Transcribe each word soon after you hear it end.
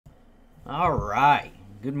Alright,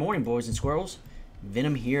 good morning boys and squirrels.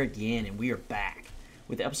 Venom here again, and we are back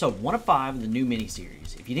with episode 1 of 5 of the new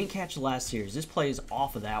miniseries. If you didn't catch the last series, this plays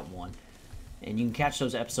off of that one, and you can catch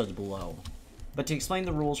those episodes below. But to explain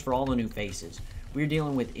the rules for all the new faces, we are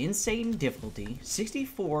dealing with insane difficulty,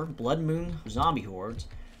 64 Blood Moon zombie hordes,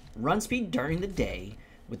 run speed during the day,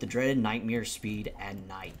 with the dreaded nightmare speed at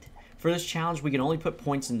night. For this challenge, we can only put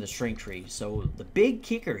points in the strength tree, so the big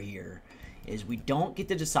kicker here is we don't get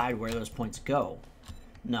to decide where those points go.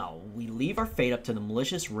 No, we leave our fate up to the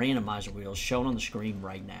malicious randomizer wheels shown on the screen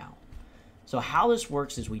right now. So how this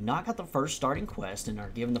works is we knock out the first starting quest and are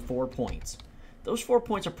given the 4 points. Those 4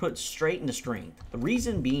 points are put straight into strength. The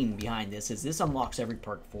reason being behind this is this unlocks every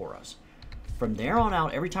perk for us. From there on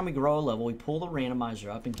out, every time we grow a level, we pull the randomizer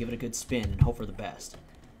up and give it a good spin and hope for the best.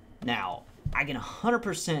 Now, I can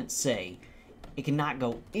 100% say it cannot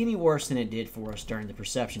go any worse than it did for us during the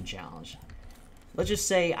perception challenge. Let's just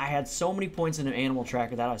say I had so many points in an animal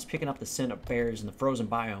tracker that I was picking up the scent of bears in the frozen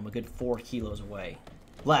biome a good 4 kilos away.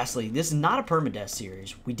 Lastly, this is not a permadeath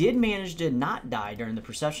series. We did manage to not die during the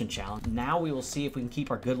perception challenge. Now we will see if we can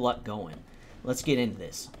keep our good luck going. Let's get into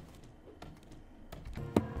this.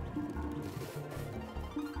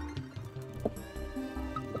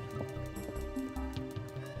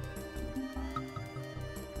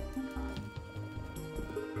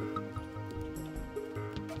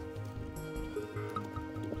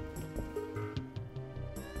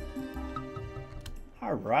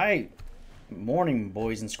 Alright, morning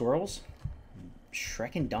boys and squirrels.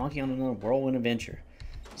 Shrek and Donkey on another whirlwind adventure.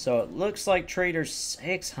 So it looks like Trader's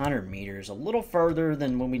 600 meters, a little further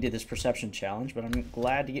than when we did this perception challenge, but I'm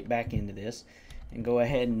glad to get back into this and go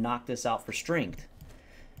ahead and knock this out for strength.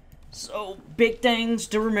 So big things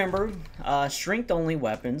to remember, strength only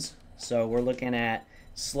weapons. So we're looking at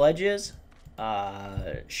sledges,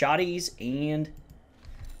 shotties, and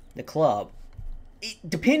the club.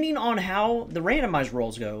 Depending on how the randomized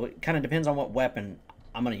rolls go, it kind of depends on what weapon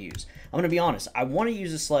I'm going to use. I'm going to be honest. I want to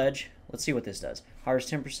use a sledge. Let's see what this does.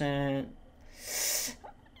 Hardest 10%.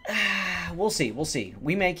 We'll see. We'll see.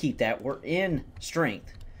 We may keep that. We're in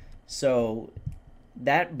strength. So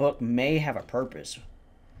that book may have a purpose.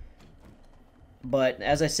 But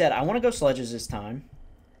as I said, I want to go sledges this time.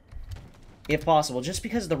 If possible, just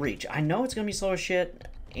because of the reach. I know it's going to be slow as shit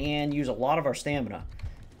and use a lot of our stamina.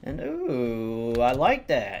 And, ooh, I like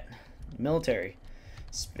that. Military.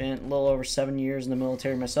 Spent a little over 7 years in the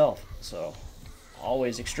military myself. So,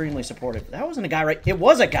 always extremely supportive. That wasn't a guy, right? It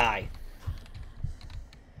was a guy!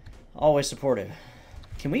 Always supportive.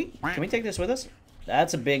 Can we take this with us?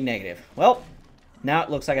 That's a big negative. Well, now it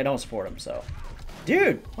looks like I don't support him, so.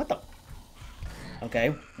 Dude, what the?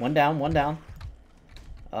 Okay, one down, one down.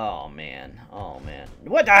 Oh, man. Oh, man.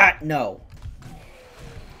 What? Ah, no.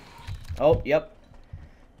 Oh, yep.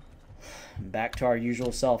 Back to our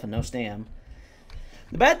usual self and no stam.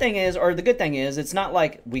 The bad thing is, or the good thing is, it's not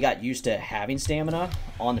like we got used to having stamina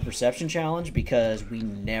on the perception challenge because we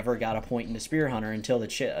never got a point in the spear hunter until the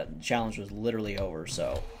challenge was literally over.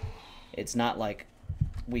 So it's not like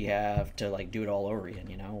we have to like do it all over again,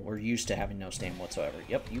 you know? We're used to having no stam whatsoever.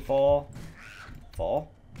 Yep, you fall. Fall?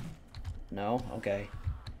 No? Okay.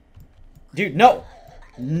 Dude, no!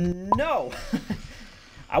 No!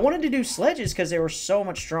 I wanted to do sledges because they were so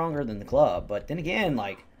much stronger than the club. But then again,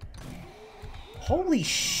 like, holy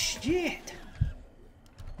shit.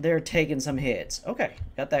 They're taking some hits. Okay,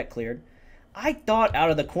 got that cleared. I thought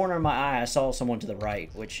out of the corner of my eye I saw someone to the right,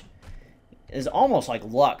 which is almost like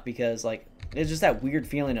luck because, like, it's just that weird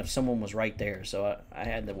feeling of someone was right there. So I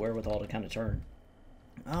had the wherewithal to kind of turn.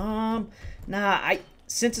 Nah,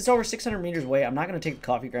 since it's over 600 meters away, I'm not going to take the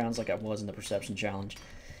coffee grounds like I was in the perception challenge.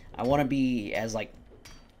 I want to be as, like,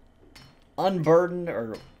 unburdened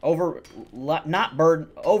or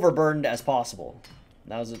overburdened as possible.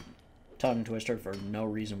 That was a tongue twister for no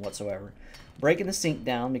reason whatsoever. Breaking the sink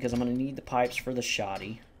down because I'm going to need the pipes for the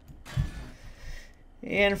shoddy.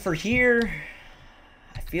 And for here,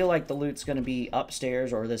 I feel like the loot's going to be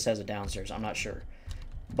upstairs or this has a downstairs. I'm not sure.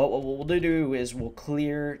 But what we'll do is we'll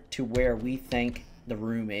clear to where we think the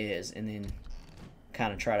room is and then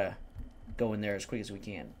kind of try to go in there as quick as we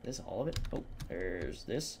can. This all of it? Oh, there's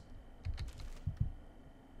this.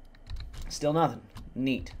 Still nothing.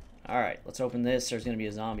 Neat. Alright, let's open this. There's going to be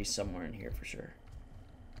a zombie somewhere in here for sure.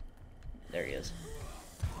 There he is.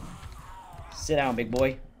 Sit down, big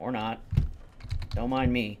boy. Or not. Don't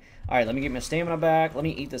mind me. Alright, let me get my stamina back. Let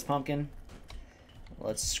me eat this pumpkin.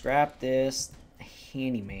 Let's scrap this.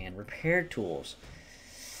 Handyman. Repair tools.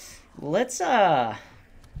 Let's,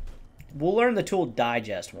 we'll learn the tool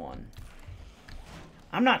digest one.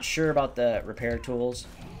 I'm not sure about the repair tools.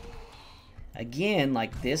 again,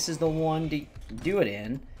 like, this is the one to do it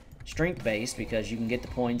in. Strength-based, because you can get the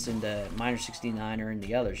points into minor 69 or in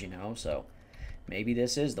the others, you know, so maybe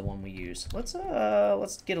this is the one we use. Let's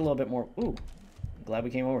get a little bit more. Ooh, I'm glad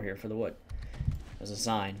we came over here for the wood as a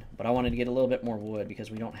sign, but I wanted to get a little bit more wood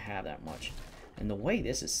because we don't have that much. And the way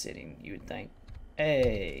this is sitting, you would think,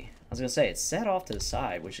 hey, I was gonna say it's set off to the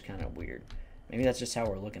side, which is kind of weird. Maybe that's just how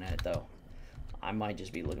we're looking at it, though. I might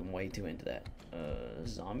just be looking way too into that.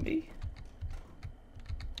 Zombie?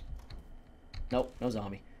 Nope, no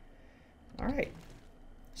zombie. All right.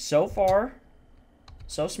 So far,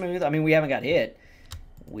 so smooth. I mean, we haven't got hit.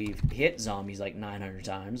 We've hit zombies like 900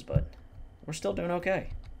 times, but we're still doing okay.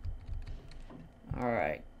 All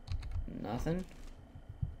right. Nothing.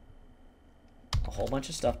 A whole bunch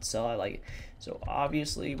of stuff to sell. I like it. So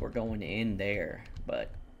obviously we're going in there, but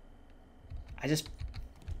I just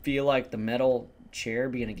feel like the metal chair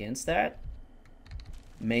being against that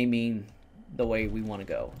may mean the way we want to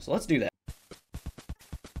go. So let's do that.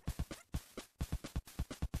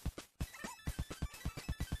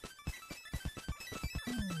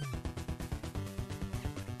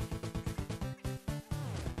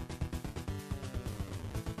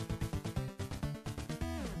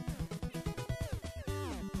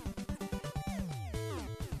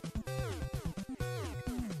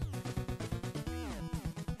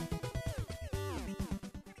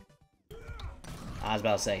 I was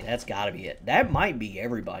about to say, that's got to be it. That might be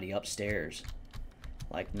everybody upstairs.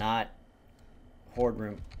 Like, not horde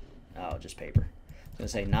room. Oh, just paper. I was going to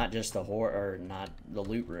say, not just the horde, or not the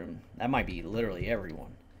loot room. That might be literally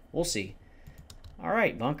everyone. We'll see.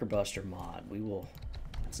 Alright, Bunker Buster mod. We will...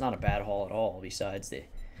 It's not a bad haul at all, besides the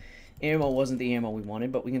ammo wasn't the ammo we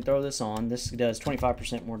wanted, but we can throw this on. This does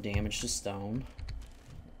 25% more damage to stone.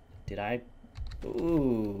 Did I...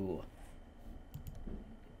 Ooh...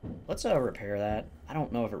 Let's repair that. I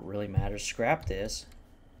don't know if it really matters. Scrap this.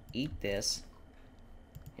 Eat this.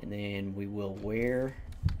 And then we will wear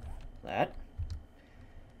that.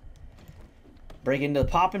 Break into the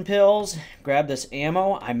popping pills. Grab this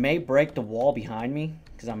ammo. I may break the wall behind me,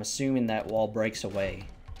 because I'm assuming that wall breaks away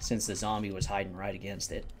since the zombie was hiding right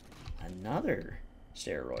against it. Another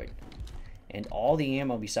steroid. And all the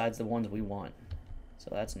ammo besides the ones we want. So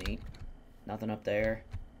that's neat. Nothing up there.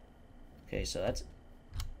 Okay, so that's...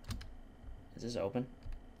 Is this open?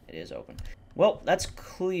 It is open. Well, that's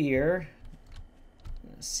clear.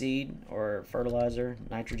 Seed or fertilizer,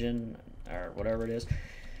 nitrogen, or whatever it is.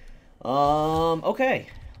 Okay.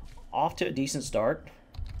 Off to a decent start.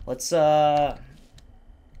 Let's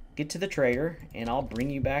get to the trader, and I'll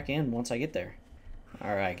bring you back in once I get there.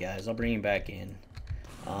 Alright, guys. I'll bring you back in.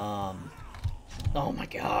 Oh my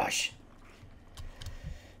gosh.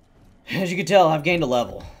 As you can tell, I've gained a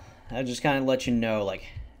level. I just kind of let you know, like,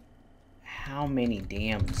 how many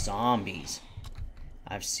damn zombies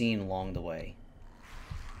I've seen along the way.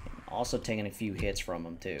 And also taking a few hits from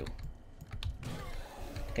them too.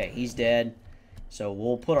 Okay, he's dead. So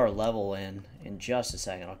we'll put our level in just a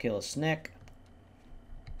second. I'll kill a snick.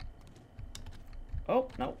 Oh,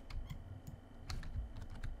 no.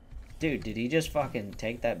 Dude, did he just fucking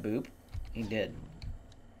take that boop? He did.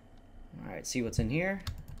 Alright, see what's in here.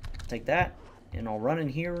 Take that. And I'll run in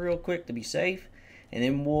here real quick to be safe. And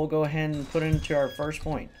then we'll go ahead and put it into our first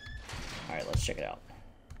point. Alright, let's check it out.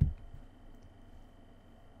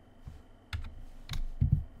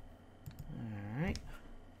 Alright.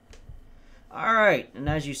 Alright, and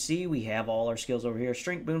as you see, we have all our skills over here.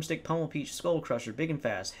 Strength, Boomstick, Pummel Peach, Skull Crusher, Big and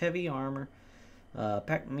Fast, Heavy Armor,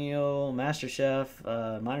 Pack Meal, Master Chef,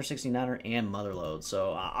 Minor 69er, and Motherload.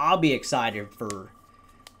 So I'll be excited for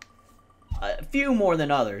a few more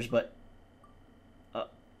than others, but...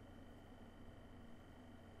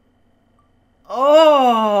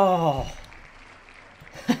 Oh!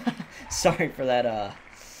 Sorry for that, that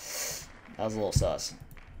was a little sus.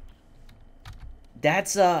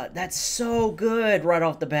 That's so good right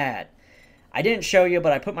off the bat. I didn't show you,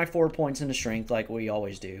 but I put my 4 points into strength like we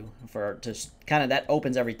always do. For just kind of, that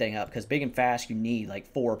opens everything up, because Big and Fast, you need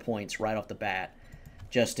like 4 points right off the bat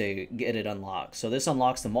just to get it unlocked. So this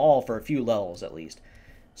unlocks them all for a few levels at least.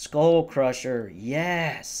 Skull Crusher,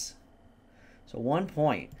 yes! So 1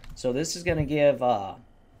 point. So this is going to give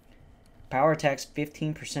power attacks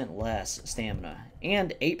 15% less stamina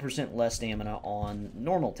and 8% less stamina on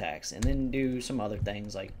normal attacks, and then do some other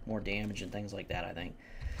things like more damage and things like that, I think.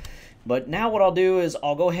 But now what I'll do is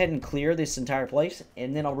I'll go ahead and clear this entire place,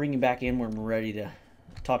 and then I'll bring you back in when we're ready to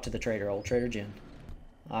talk to the trader, old Trader Jim.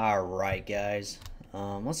 Alright, guys.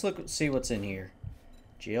 Let's see what's in here.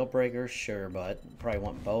 Jailbreaker, sure, but probably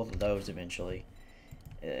want both of those eventually.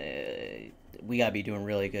 We gotta be doing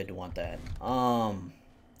really good to want that.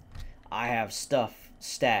 I have stuff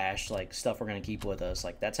stashed, like stuff we're going to keep with us.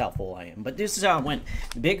 Like, that's how full I am. But this is how it went.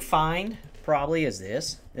 The big find probably is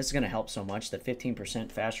this. This is going to help so much. The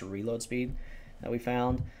 15% faster reload speed that we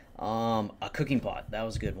found. A cooking pot. That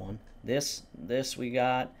was a good one. This we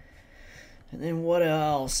got. And then what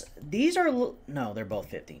else? These are... No, they're both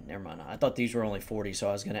 50. Never mind. I thought these were only 40, so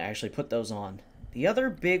I was going to actually put those on. The other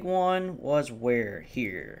big one was where?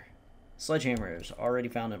 Here. Sledgehammers. Already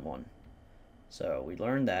found it one. So we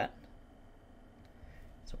learned that.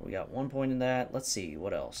 So we got 1 point in that. Let's see.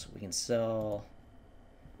 What else? We can sell...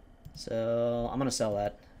 I'm going to sell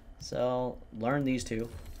that. Learn these two.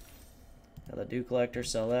 Got the dew collector.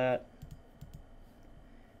 Sell that.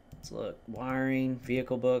 Let's look. Wiring,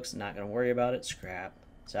 vehicle books, not going to worry about it. Scrap.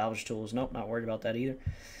 Salvage tools, nope, not worried about that either.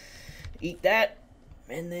 Eat that.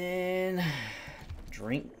 And then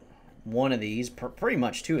drink one of these, pretty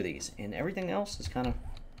much two of these. And everything else is kind of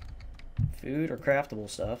food or craftable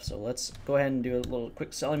stuff. So let's go ahead and do a little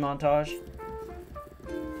quick selling montage.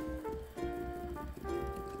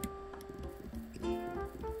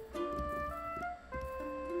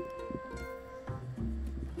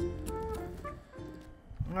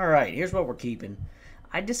 Alright, here's what we're keeping.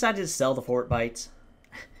 I decided to sell the fort bites.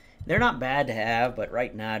 They're not bad to have, but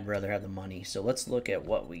right now I'd rather have the money. So let's look at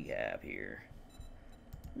what we have here.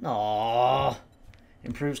 Aww.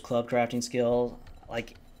 Improves club crafting skill.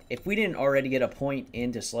 Like, if we didn't already get a point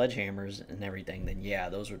into sledgehammers and everything, then yeah,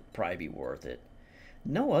 those would probably be worth it.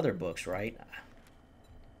 No other books, right?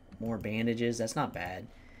 More bandages. That's not bad.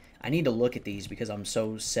 I need to look at these because I'm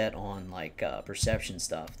so set on, like, perception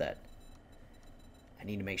stuff that... I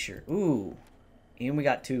need to make sure. Ooh. And we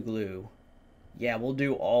got 2 glue. Yeah, we'll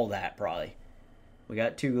do all that probably. We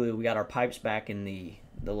got 2 glue. We got our pipes back in the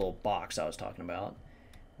little box I was talking about.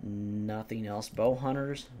 Nothing else. Bow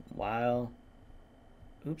hunters. Wow.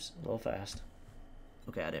 Oops. A little fast.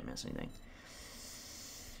 Okay, I didn't miss anything.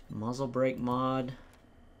 Muzzle brake mod.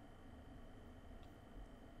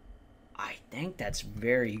 I think that's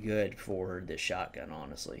very good for the shotgun,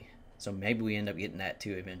 honestly. So maybe we end up getting that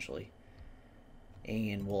too eventually.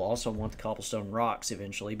 And we'll also want the cobblestone rocks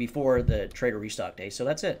eventually before the trader restock day. So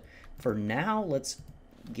that's it. For now, let's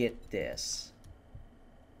get this.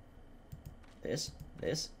 This.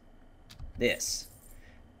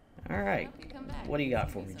 Alright. What do you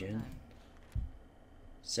got for me, Jen?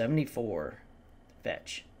 74.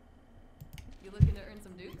 Fetch. You looking to earn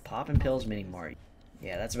some dukes? Poppin' pills, mini mart.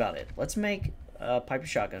 Yeah, that's about it. Let's make a pipe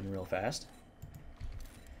shotgun real fast.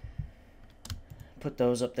 Put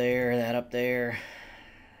those up there, that up there.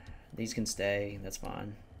 These can stay, that's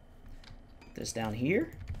fine. Put this down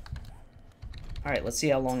here. Alright, let's see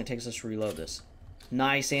how long it takes us to reload this.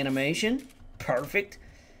 Nice animation. Perfect.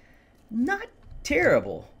 Not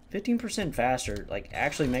terrible. 15% faster, like,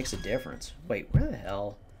 actually makes a difference. Wait, where the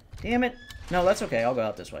hell? Damn it. No, that's okay, I'll go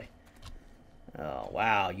out this way. Oh,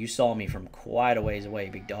 wow, you saw me from quite a ways away,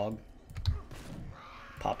 big dog.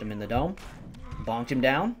 Popped him in the dome. Bonked him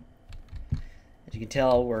down. As you can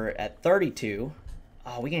tell, we're at 32.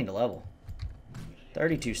 Oh, we gained a level.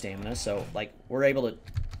 32 stamina, so, like, we're able to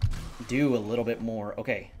do a little bit more.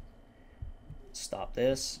 Okay. Stop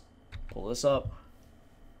this. Pull this up.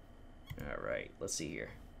 Alright, let's see here.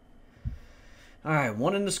 Alright,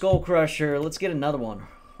 one in the Skull Crusher. Let's get another one.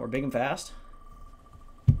 We're big and fast.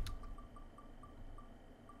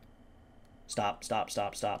 Stop.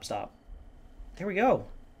 There we go.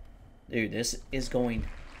 Dude, this is going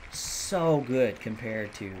so good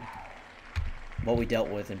compared to what we dealt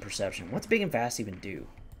with in perception. What's big and fast even do?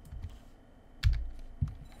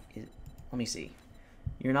 Let me see.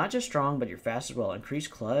 You're not just strong, but you're fast as well. Increase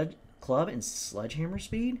club and sledgehammer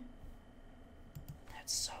speed?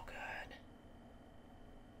 That's so good.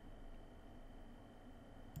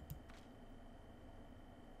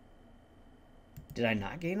 Did I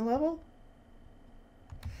not gain a level?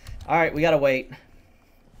 Alright, we gotta wait.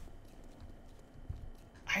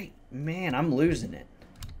 Man, I'm losing it.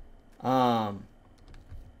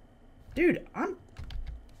 Dude, I'm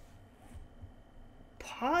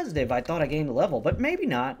positive I thought I gained a level, but maybe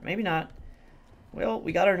not. Maybe not. Well,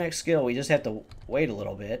 we got our next skill. We just have to wait a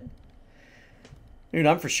little bit. Dude,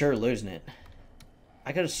 I'm for sure losing it.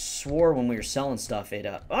 I could have swore when we were selling stuff, we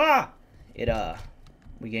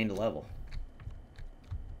gained a level.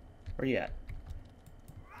 Where you at?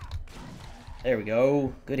 There we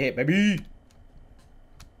go. Good hit, baby.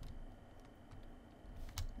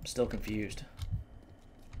 I'm still confused.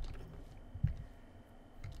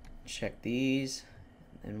 Check these,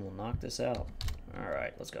 and we'll knock this out.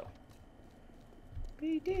 Alright, let's go.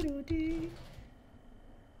 Dude,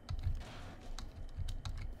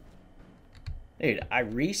 I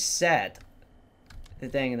reset the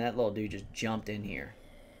thing, and that little dude just jumped in here.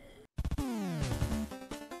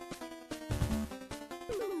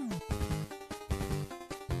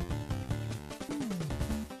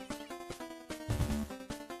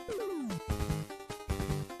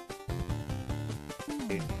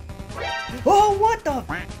 Oh, what the?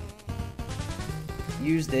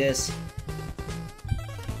 Use this.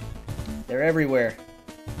 They're everywhere.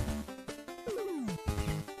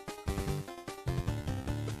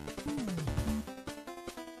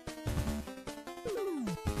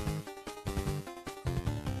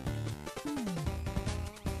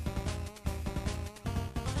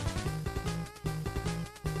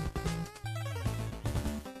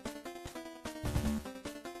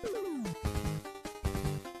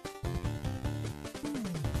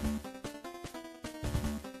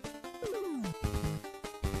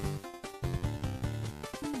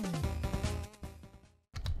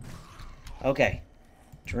 Okay,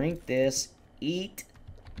 drink this, eat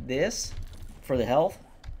this for the health.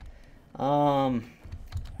 The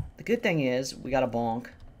good thing is we got a bonk,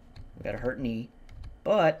 we got a hurt knee,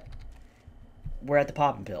 but we're at the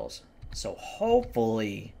popping pills. So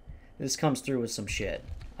hopefully this comes through with some shit.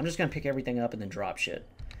 I'm just gonna pick everything up and then drop shit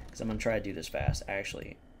because I'm gonna try to do this fast.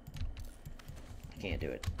 Actually, I can't do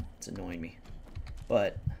it. It's annoying me,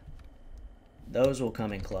 but those will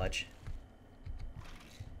come in clutch.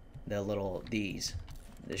 The little D's.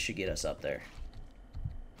 This should get us up there.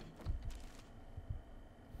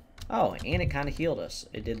 Oh, and it kind of healed us.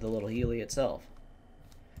 It did the little healy itself.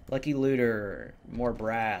 Lucky looter. More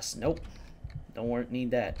brass. Nope. Don't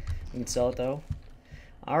need that. We can sell it though.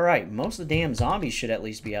 Alright, most of the damn zombies should at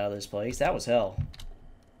least be out of this place. That was hell.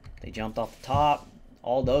 They jumped off the top.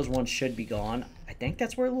 All those ones should be gone. I think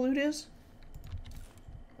that's where the loot is.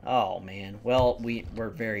 Oh, man. Well, we're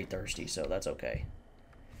very thirsty, so that's okay.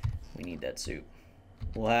 We need that soup.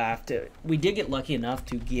 We'll have to... We did get lucky enough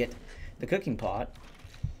to get the cooking pot,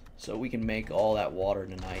 so we can make all that water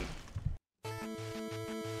tonight.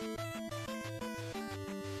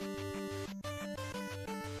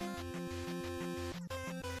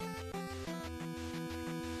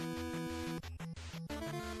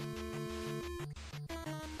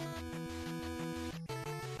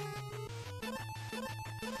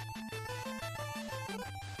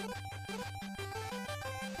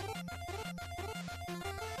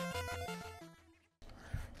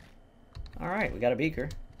 Alright, we got a beaker.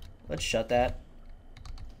 Let's shut that.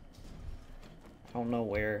 I don't know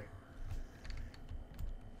where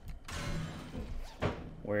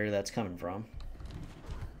that's coming from.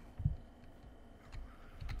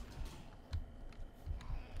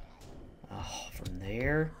 Oh, from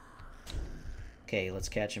there? Okay, let's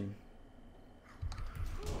catch him.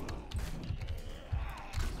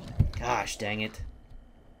 Gosh, dang it.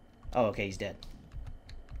 Oh, okay, he's dead.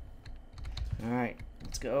 Alright.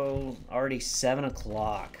 Let's go. Already 7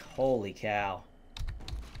 o'clock. Holy cow.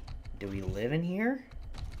 Do we live in here?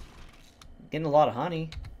 Getting a lot of honey.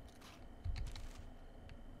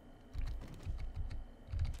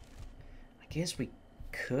 I guess we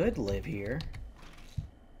could live here.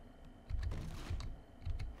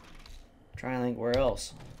 Trying to think where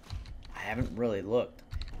else. I haven't really looked.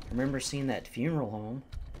 I remember seeing that funeral home.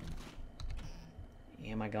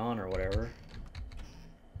 Am I gone or whatever?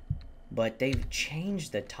 But they've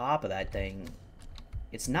changed the top of that thing.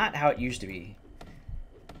 It's not how it used to be.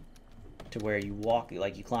 To where you walk,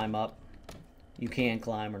 like you climb up. You can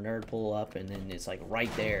climb or nerd pull up and then it's like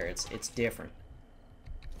right there. It's different.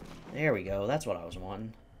 There we go. That's what I was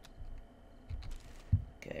wanting.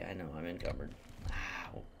 Okay, I know I'm encumbered.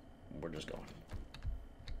 We're just going.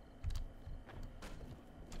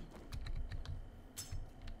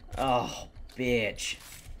 Oh, bitch.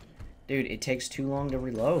 Dude, it takes too long to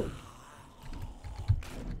reload.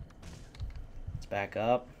 Back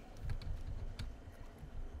up.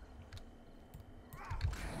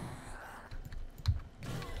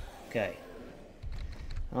 Okay.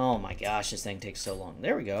 Oh my gosh, this thing takes so long.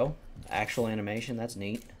 There we go. Actual animation, that's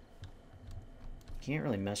neat. Can't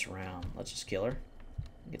really mess around. Let's just kill her.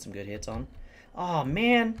 Get some good hits on. Oh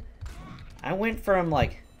man. I went from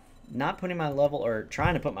like not putting my level or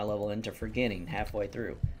trying to put my level into forgetting halfway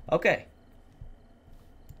through. Okay.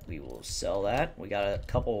 We will sell that. We got a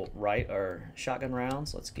couple shotgun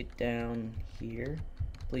rounds. Let's get down here.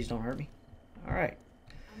 Please don't hurt me. All right.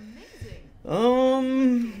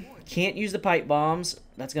 Amazing. Can't use the pipe bombs.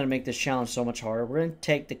 That's gonna make this challenge so much harder. We're gonna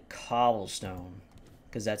take the cobblestone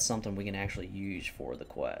because that's something we can actually use for the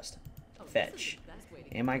quest. Fetch.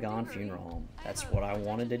 Am I gone? Funeral home. That's what I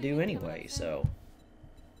wanted to do anyway. So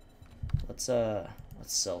let's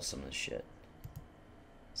sell some of this shit.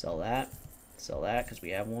 Sell that. Sell that because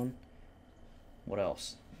we have one. What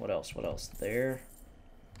else? What else? What else? There.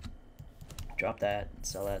 Drop that.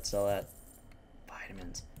 Sell that. Sell that.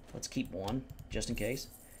 Vitamins. Let's keep one, just in case.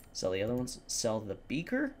 Sell the other ones. Sell the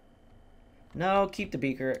beaker? No, keep the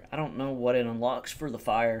beaker. I don't know what it unlocks for the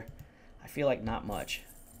fire. I feel like not much.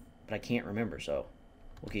 But I can't remember, so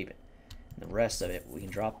we'll keep it. And the rest of it, we can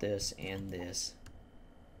drop this and this.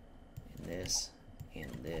 And this.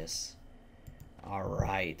 And this.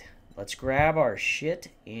 Alright. Let's grab our shit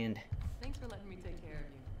and... Thanks for letting me take care of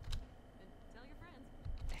you. And tell your friends.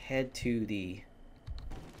 head to the...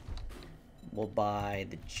 We'll buy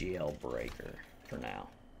the jailbreaker for now.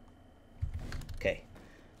 Okay.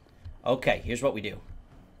 Okay, here's what we do.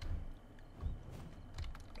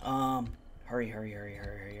 Hurry.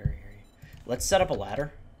 Let's set up a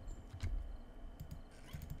ladder.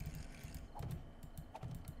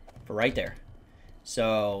 For right there.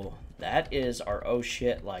 So, that is our oh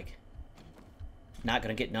shit, like, not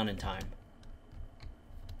gonna get done in time.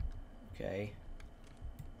 Okay.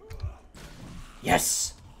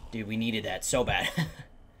 Yes! Dude, we needed that so bad.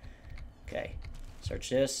 Okay. Search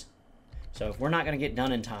this. So if we're not going to get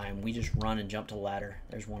done in time, we just run and jump to the ladder.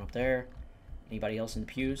 There's one up there. Anybody else in the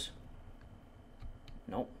pews?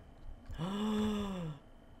 Nope.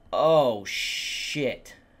 Oh,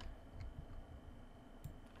 shit.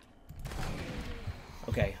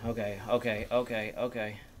 Okay.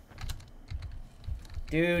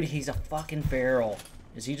 Dude, he's a fucking feral.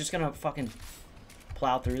 Is he just going to fucking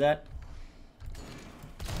plow through that?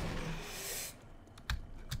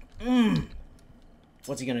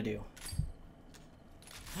 What's he gonna do?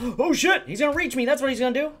 Oh shit! He's gonna reach me! That's what he's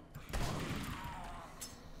gonna do!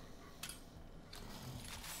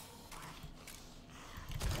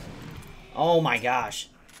 Oh my gosh.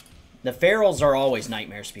 The ferals are always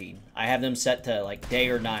nightmare speed. I have them set to like day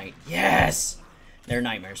or night. Yes! They're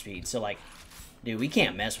nightmare speed. So like, dude, we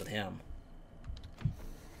can't mess with him.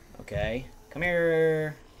 Okay. Come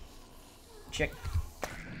here. Chick.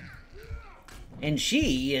 And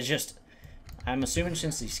she is just, I'm assuming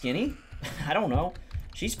since he's skinny, I don't know.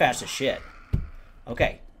 She's fast as shit.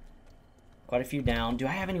 Okay. Quite a few down. Do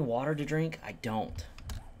I have any water to drink? I don't.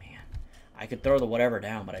 Man. I could throw the whatever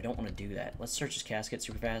down, but I don't want to do that. Let's search his casket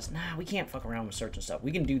super fast. Nah, we can't fuck around with searching stuff.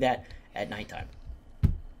 We can do that at nighttime. The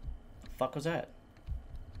fuck was that?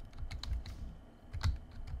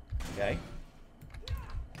 Okay.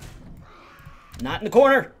 Not in the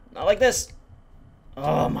corner! Not like this!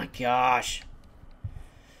 Oh my gosh.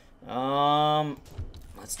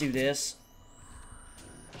 Let's do this.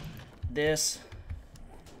 This.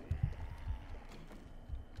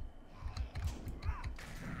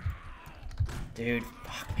 Dude,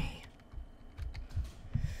 fuck me.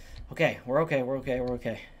 Okay, we're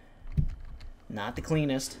okay. Not the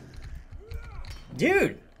cleanest.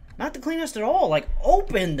 Dude, not the cleanest at all. Like,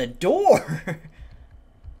 open the door.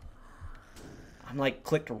 I'm like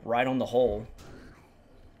clicked right on the hole.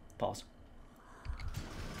 Pause.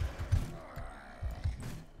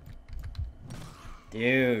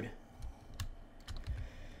 Dude.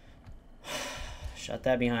 Shut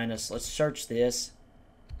that behind us. Let's search this.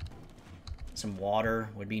 Some water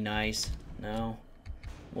would be nice. No.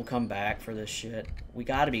 We'll come back for this shit. We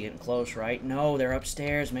gotta be getting close, right? No, they're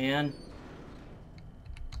upstairs, man.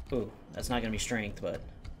 Ooh, that's not gonna be strength, but...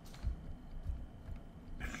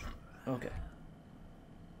 Okay.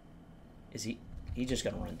 Is he... He's just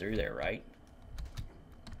gonna run through there, right?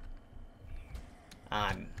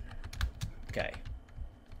 Okay.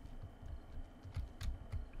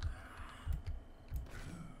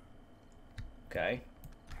 Okay.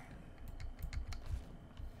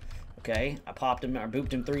 Okay, I popped him, I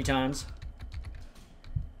booped him 3 times.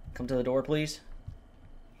 Come to the door, please.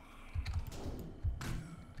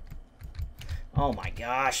 Oh my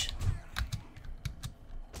gosh.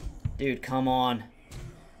 Dude, come on.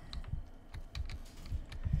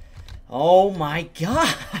 Oh my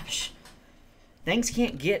gosh. Things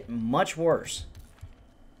can't get much worse.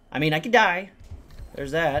 I mean, I could die.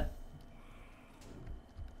 There's that.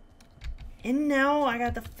 And now I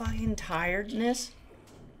got the fucking tiredness.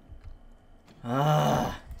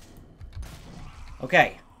 Okay.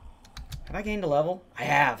 Have I gained a level? I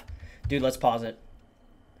have. Dude, let's pause it.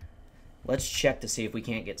 Let's check to see if we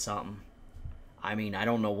can't get something. I mean, I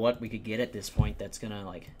don't know what we could get at this point that's gonna,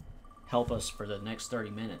 like, help us for the next 30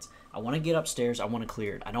 minutes. I want to get upstairs. I want to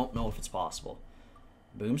clear it. I don't know if it's possible.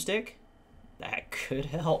 Boomstick? That could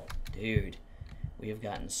help. Dude, we have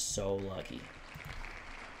gotten so lucky.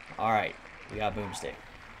 Alright, we got boomstick.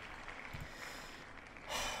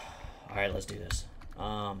 Alright, let's do this.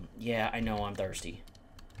 Yeah, I know I'm thirsty.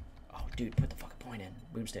 Oh, dude, put the fucking point in.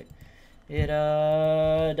 Boomstick. It,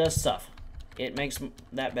 does stuff. It makes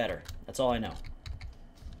that better. That's all I know.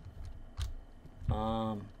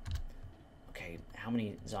 Okay, how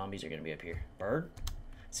many zombies are going to be up here? Bird?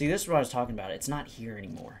 See, this is what I was talking about. It's not here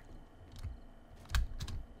anymore.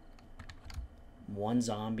 One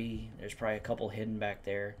zombie. There's probably a couple hidden back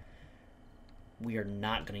there. We are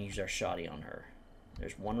not going to use our shotty on her.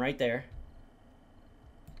 There's one right there.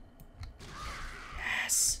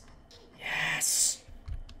 Yes. Yes.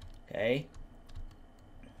 Okay.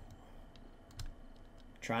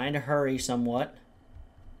 Trying to hurry somewhat.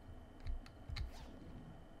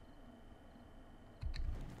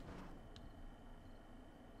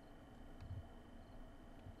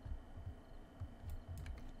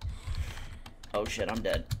 Oh shit, I'm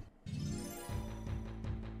dead.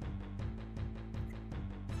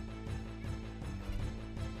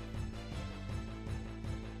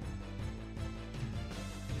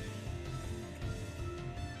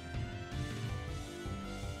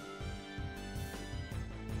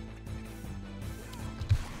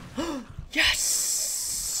 Yes.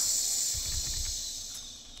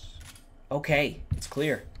 Okay, it's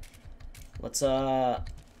clear. Let's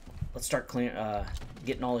start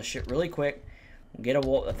getting all this shit really quick. We'll get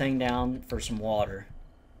a thing down for some water,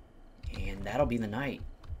 and that'll be the night.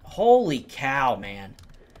 Holy cow, man!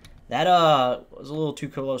 That was a little too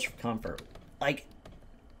close for comfort. Like,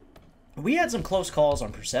 we had some close calls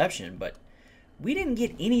on perception, but we didn't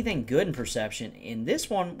get anything good in perception. In this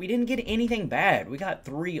one, we didn't get anything bad. We got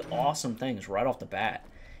 3 awesome things right off the bat,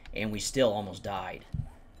 and we still almost died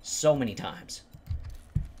so many times.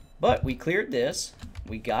 But we cleared this.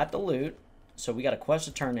 We got the loot. So we got a quest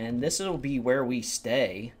to turn in. This will be where we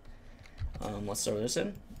stay. Let's throw this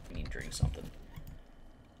in. We need to drink something.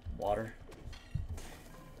 Water.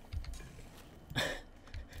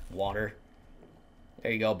 Water.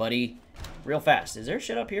 There you go, buddy. Real fast. Is there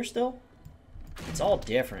shit up here still? It's all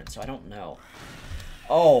different, so I don't know.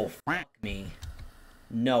 Oh, fuck me.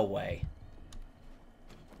 No way.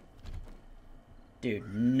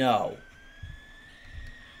 Dude, no.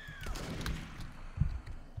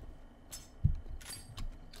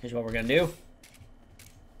 Here's what we're gonna do.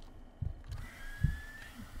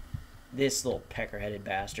 This little pecker-headed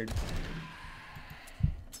bastard.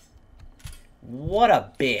 What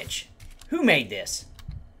a bitch. Who made this?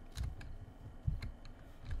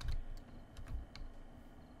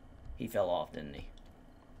 He fell off, didn't he?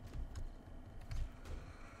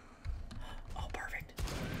 Oh, perfect.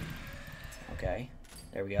 Okay.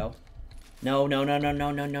 There we go. No, no, no, no, no,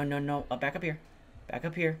 no, no, no, no. Oh, back up here. Back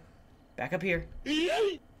up here. Back up here.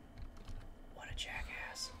 What a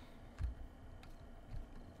jackass.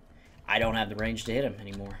 I don't have the range to hit him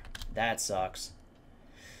anymore. That sucks.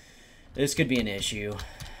 This could be an issue.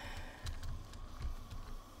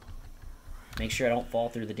 Make sure I don't fall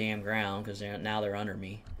through the damn ground, because now they're under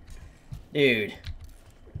me. Dude.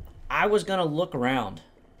 I was going to look around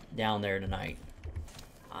down there tonight.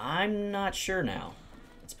 I'm not sure now.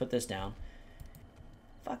 Let's put this down.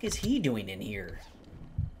 Fuck is he doing in here?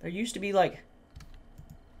 There used to be like...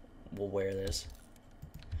 We'll wear this.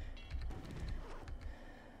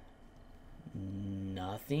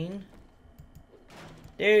 Nothing.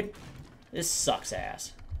 Dude, this sucks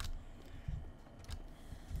ass.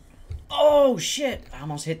 Oh, shit. I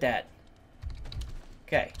almost hit that.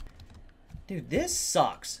 Okay. Dude, this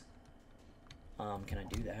sucks. Can I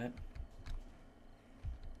do that?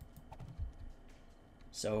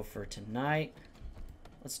 So for tonight,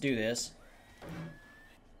 let's do this.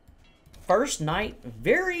 First night,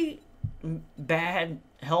 very bad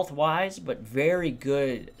health-wise, but very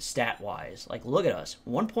good stat-wise. Like, look at us.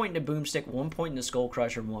 1 point in the boomstick, 1 point in the skull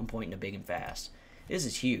crusher, 1 point in the big and fast. This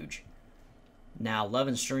is huge. Now,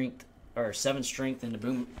 11 strength, or 7 strength in the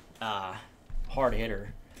boom, hard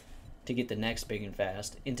hitter to get the next big and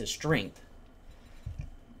fast into strength.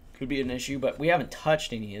 Could be an issue, but we haven't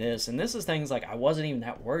touched any of this. And this is things like I wasn't even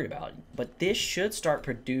that worried about. But this should start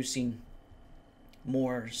producing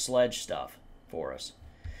more sledge stuff for us.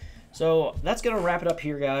 So that's going to wrap it up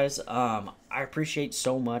here, guys. I appreciate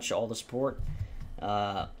so much all the support,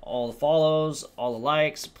 all the follows, all the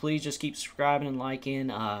likes. Please just keep subscribing and liking.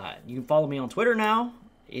 You can follow me on Twitter now.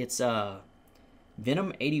 It's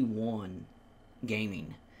Venom81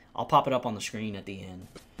 Gaming. I'll pop it up on the screen at the end.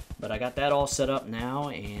 But I got that all set up now,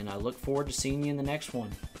 and I look forward to seeing you in the next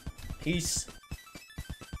one. Peace.